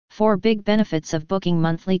4 big benefits of booking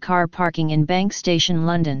monthly car parking in Bank Station,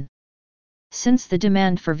 London. Since the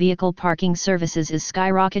demand for vehicle parking services is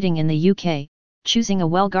skyrocketing in the UK, choosing a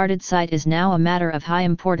well-guarded site is now a matter of high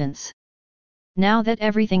importance. Now that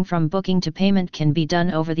everything from booking to payment can be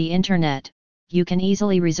done over the internet, you can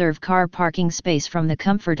easily reserve car parking space from the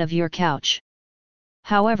comfort of your couch.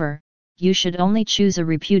 However, you should only choose a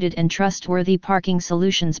reputed and trustworthy parking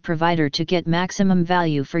solutions provider to get maximum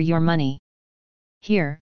value for your money.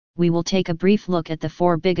 Here, we will take a brief look at the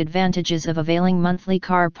 4 big advantages of availing monthly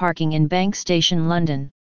car parking in Bank Station,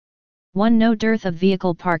 London. 1. No dearth of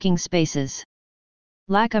vehicle parking spaces.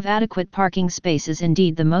 Lack of adequate parking space is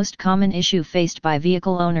indeed the most common issue faced by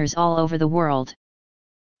vehicle owners all over the world.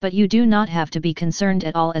 But you do not have to be concerned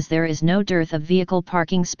at all, as there is no dearth of vehicle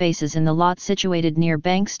parking spaces in the lot situated near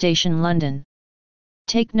Bank Station, London.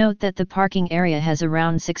 Take note that the parking area has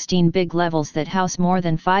around 16 big levels that house more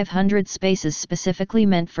than 500 spaces specifically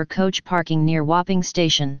meant for coach parking near Wapping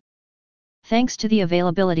Station. Thanks to the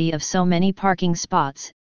availability of so many parking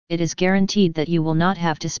spots, it is guaranteed that you will not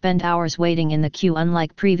have to spend hours waiting in the queue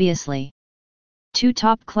unlike previously. 2.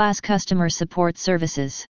 Top-class customer support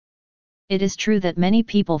services. It is true that many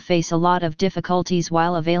people face a lot of difficulties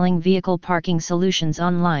while availing vehicle parking solutions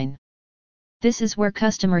online. This is where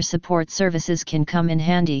customer support services can come in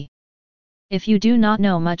handy. If you do not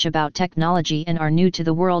know much about technology and are new to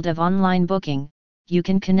the world of online booking, you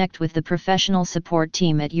can connect with the professional support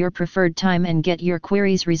team at your preferred time and get your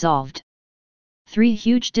queries resolved. 3.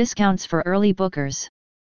 Huge discounts for early bookers.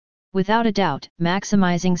 Without a doubt,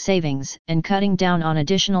 maximizing savings and cutting down on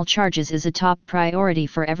additional charges is a top priority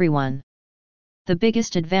for everyone. The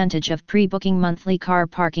biggest advantage of pre-booking monthly car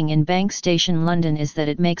parking in Bank Station, London is that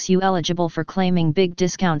it makes you eligible for claiming big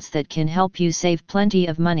discounts that can help you save plenty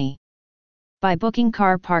of money. By booking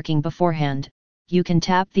car parking beforehand, you can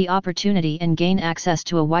tap the opportunity and gain access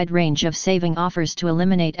to a wide range of saving offers to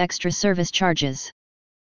eliminate extra service charges.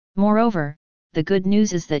 Moreover, the good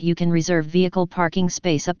news is that you can reserve vehicle parking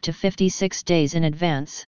space up to 56 days in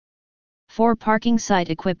advance. 4. Parking site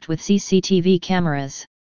equipped with CCTV cameras.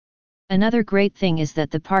 Another great thing is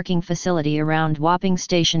that the parking facility around Wapping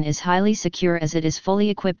Station is highly secure, as it is fully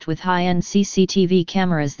equipped with high-end CCTV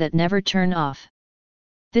cameras that never turn off.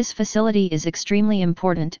 This facility is extremely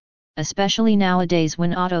important, especially nowadays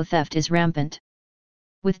when auto theft is rampant.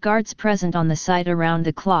 With guards present on the site around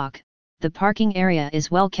the clock, the parking area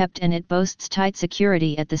is well kept and it boasts tight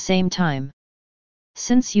security at the same time.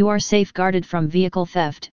 Since you are safeguarded from vehicle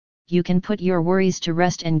theft, you can put your worries to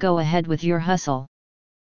rest and go ahead with your hustle.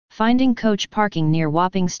 Finding coach parking near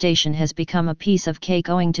Wapping Station has become a piece of cake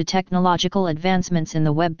owing to technological advancements in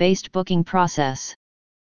the web-based booking process.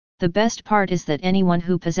 The best part is that anyone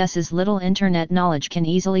who possesses little internet knowledge can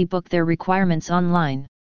easily book their requirements online.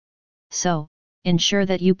 So, ensure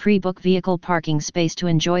that you pre-book vehicle parking space to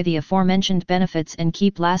enjoy the aforementioned benefits and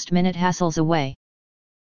keep last-minute hassles away.